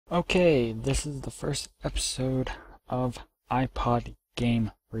Okay, this is the first episode of iPod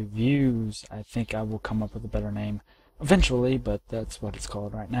game reviews. I think I will come up with a better name eventually, but that's what it's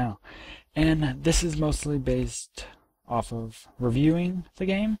called right now. And this is mostly based off of reviewing the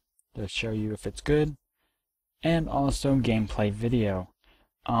game to show you if it's good, and also gameplay video.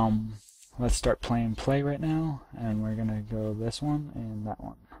 Let's start playing play right now, and we're gonna go this one and that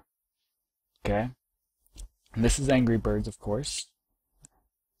one. Okay. And this is Angry Birds, of course.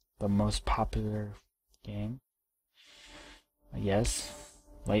 The most popular game. Yes,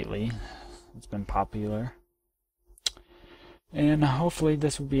 lately it's been popular. And hopefully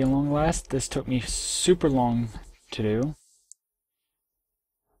this will be a long last. This took me super long to do.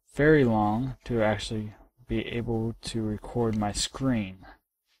 Very long to actually be able to record my screen.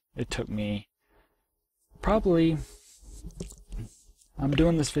 It took me probably, I'm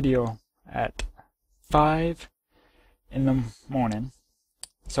doing this video at 5 in the morning.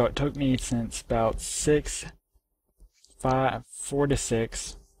 So it took me since about 4 to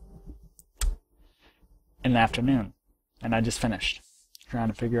 6 in the afternoon. And I just finished trying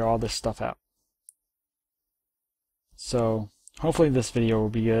to figure all this stuff out. So hopefully this video will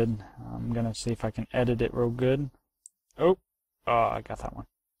be good. I'm going to see if I can edit it real good. Oh, I got that one.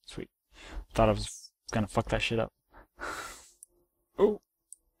 Sweet. Thought I was going to fuck that shit up. Oh,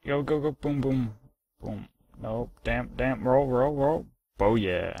 go, boom, boom, boom. Nope, damn, roll. Oh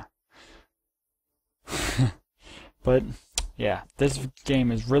yeah. But yeah, this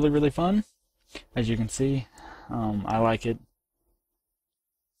game is really fun. As you can see, I like it.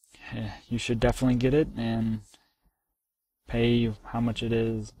 You should definitely get it and pay how much it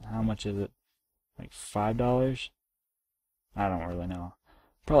is. How much is it? Like $5? I don't really know.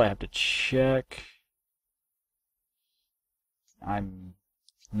 Probably have to check. I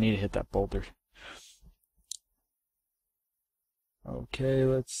need to hit that boulder. Okay,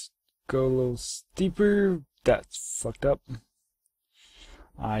 let's go a little steeper. That's fucked up.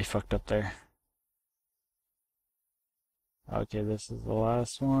 I fucked up there. Okay, this is the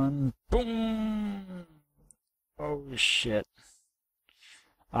last one. Boom! Oh shit.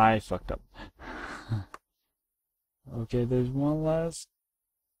 I fucked up. Okay, there's one last.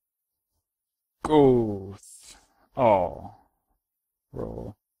 Go. Oh.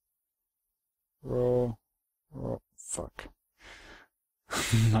 Roll. Fuck.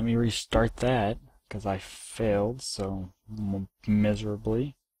 Let me restart that, because I failed so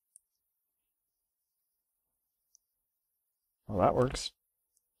miserably. Well, that works.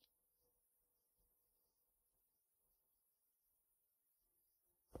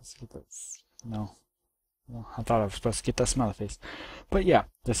 Let's get this. No. Well, I thought I was supposed to get that smiley face. But yeah,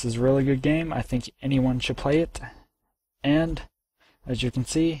 this is a really good game. I think anyone should play it. And, as you can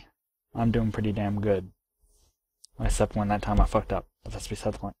see, I'm doing pretty damn good. Except when that time I fucked up. But that's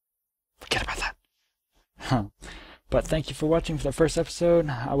beside the point. Forget about that. But thank you for watching for the first episode.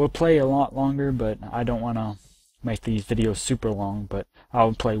 I will play a lot longer, but I don't want to make these videos super long. But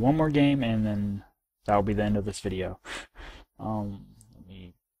I'll play one more game, and then that'll be the end of this video. Let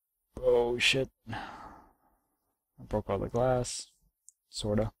me... Oh, shit. I broke all the glass.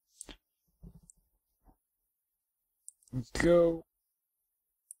 Sorta. Go.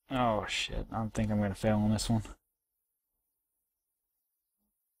 Oh, shit. I think I'm going to fail on this one.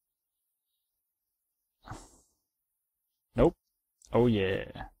 Nope. Oh yeah.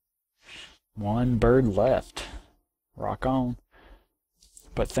 One bird left. Rock on.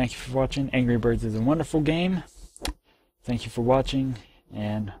 But thank you for watching. Angry Birds is a wonderful game. Thank you for watching,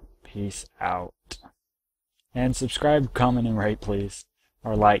 and peace out. And subscribe, comment, and rate, please.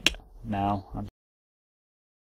 Or like now. I'm